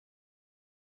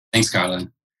Thanks, Carla.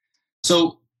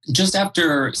 So just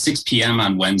after 6 p.m.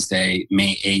 on Wednesday,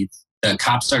 May 8th, the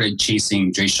cops started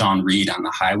chasing Dre'Shawn Reed on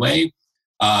the highway,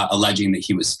 alleging that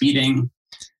he was speeding.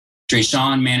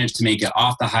 Dre'Shawn managed to make it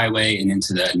off the highway and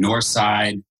into the north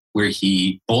side, where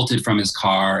he bolted from his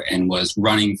car and was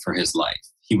running for his life.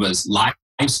 He was live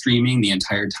streaming the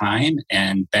entire time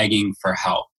and begging for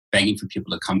help, begging for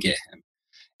people to come get him.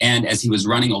 And as he was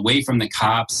running away from the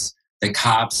cops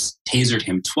tasered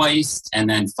him twice and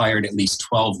then fired at least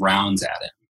 12 rounds at him.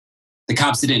 The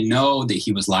cops didn't know that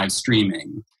he was live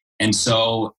streaming. And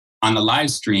so on the live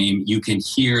stream, you can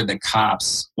hear the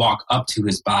cops walk up to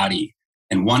his body.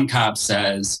 And one cop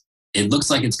says, "It looks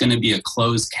like it's going to be a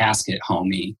closed casket,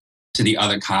 homie," to the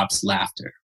other cop's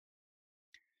laughter.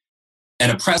 At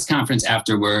a press conference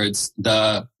afterwards,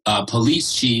 the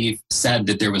police chief said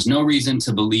that there was no reason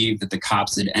to believe that the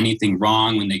cops did anything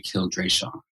wrong when they killed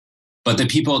Dre'Shawn. But the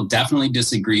people definitely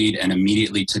disagreed and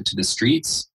immediately took to the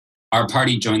streets. Our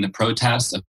party joined the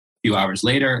protest a few hours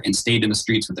later and stayed in the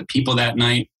streets with the people that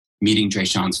night, meeting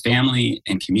Dre'Shawn's family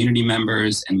and community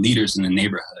members and leaders in the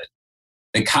neighborhood.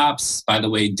 The cops, by the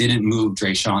way, didn't move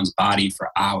Dre'Shawn's body for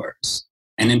hours.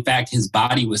 And in fact, his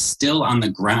body was still on the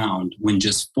ground when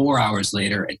just 4 hours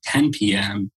later at 10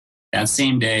 p.m., that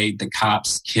same day, the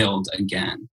cops killed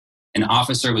again. An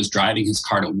officer was driving his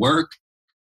car to work,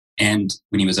 and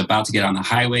when he was about to get on the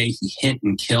highway, he hit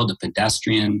and killed a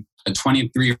pedestrian, a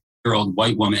 23-year-old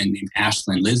white woman named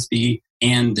Ashlyn Lisby,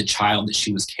 and the child that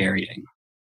she was carrying.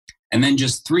 And then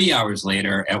just 3 hours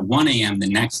later, at 1 a.m. the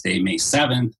next day, May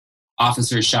 7th,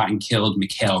 officers shot and killed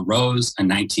Mikhail Rose, a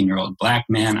 19-year-old black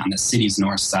man on the city's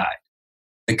north side.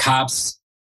 The cops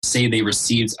say they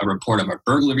received a report of a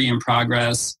burglary in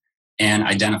progress and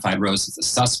identified Rose as a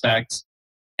suspect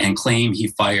and claim he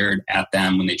fired at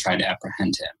them when they tried to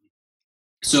apprehend him.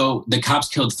 So the cops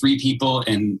killed 3 people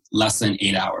in less than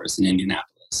 8 hours in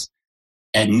Indianapolis.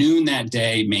 At noon that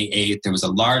day, May 8th, there was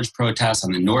a large protest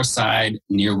on the north side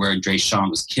near where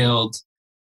Dre'Shawn was killed.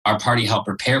 Our party helped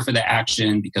prepare for the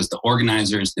action because the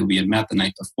organizers that we had met the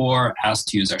night before asked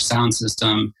to use our sound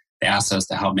system. They asked us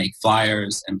to help make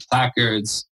flyers and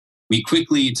placards. We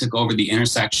quickly took over the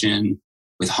intersection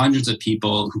with hundreds of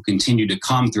people who continued to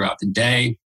come throughout the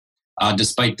day,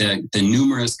 despite the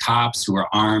numerous cops who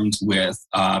were armed with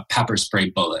pepper spray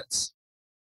bullets.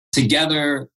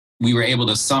 Together, we were able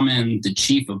to summon the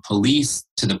chief of police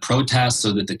to the protest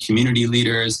so that the community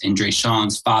leaders and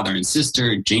Dre'Shawn's father and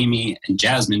sister, Jamie and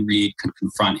Jasmine Reed, could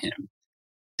confront him.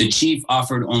 The chief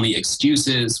offered only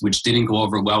excuses, which didn't go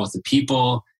over well with the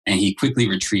people, and he quickly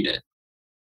retreated.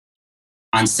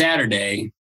 On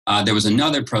Saturday, there was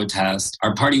another protest.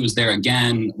 Our party was there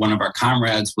again. One of our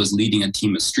comrades was leading a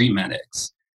team of street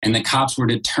medics, and the cops were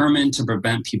determined to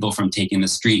prevent people from taking the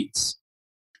streets.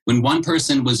 When one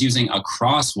person was using a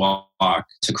crosswalk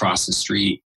to cross the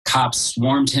street, cops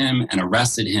swarmed him and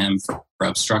arrested him for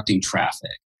obstructing traffic.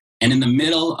 And in the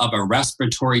middle of a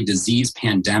respiratory disease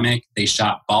pandemic, they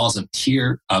shot balls of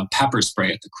pepper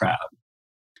spray at the crowd.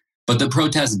 But the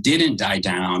protest didn't die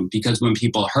down because when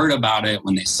people heard about it,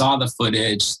 when they saw the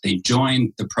footage, they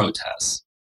joined the protests.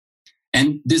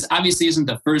 And this obviously isn't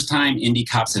the first time Indy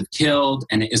cops have killed,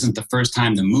 and it isn't the first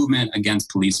time the movement against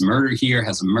police murder here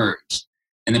has emerged.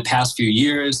 In the past few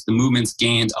years, the movement's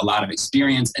gained a lot of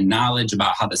experience and knowledge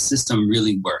about how the system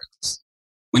really works.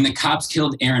 When the cops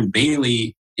killed Aaron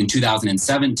Bailey in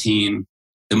 2017,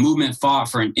 the movement fought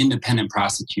for an independent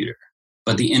prosecutor,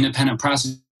 but the independent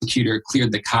prosecutor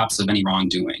cleared the cops of any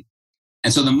wrongdoing.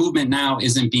 And so the movement now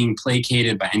isn't being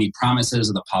placated by any promises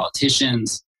of the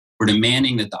politicians. We're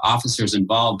demanding that the officers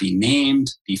involved be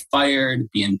named, be fired,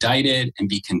 be indicted, and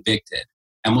be convicted.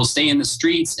 And we'll stay in the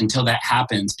streets until that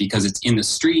happens because it's in the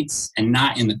streets and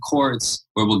not in the courts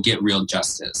where we'll get real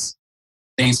justice.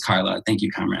 Thanks, Carla. Thank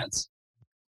you, comrades.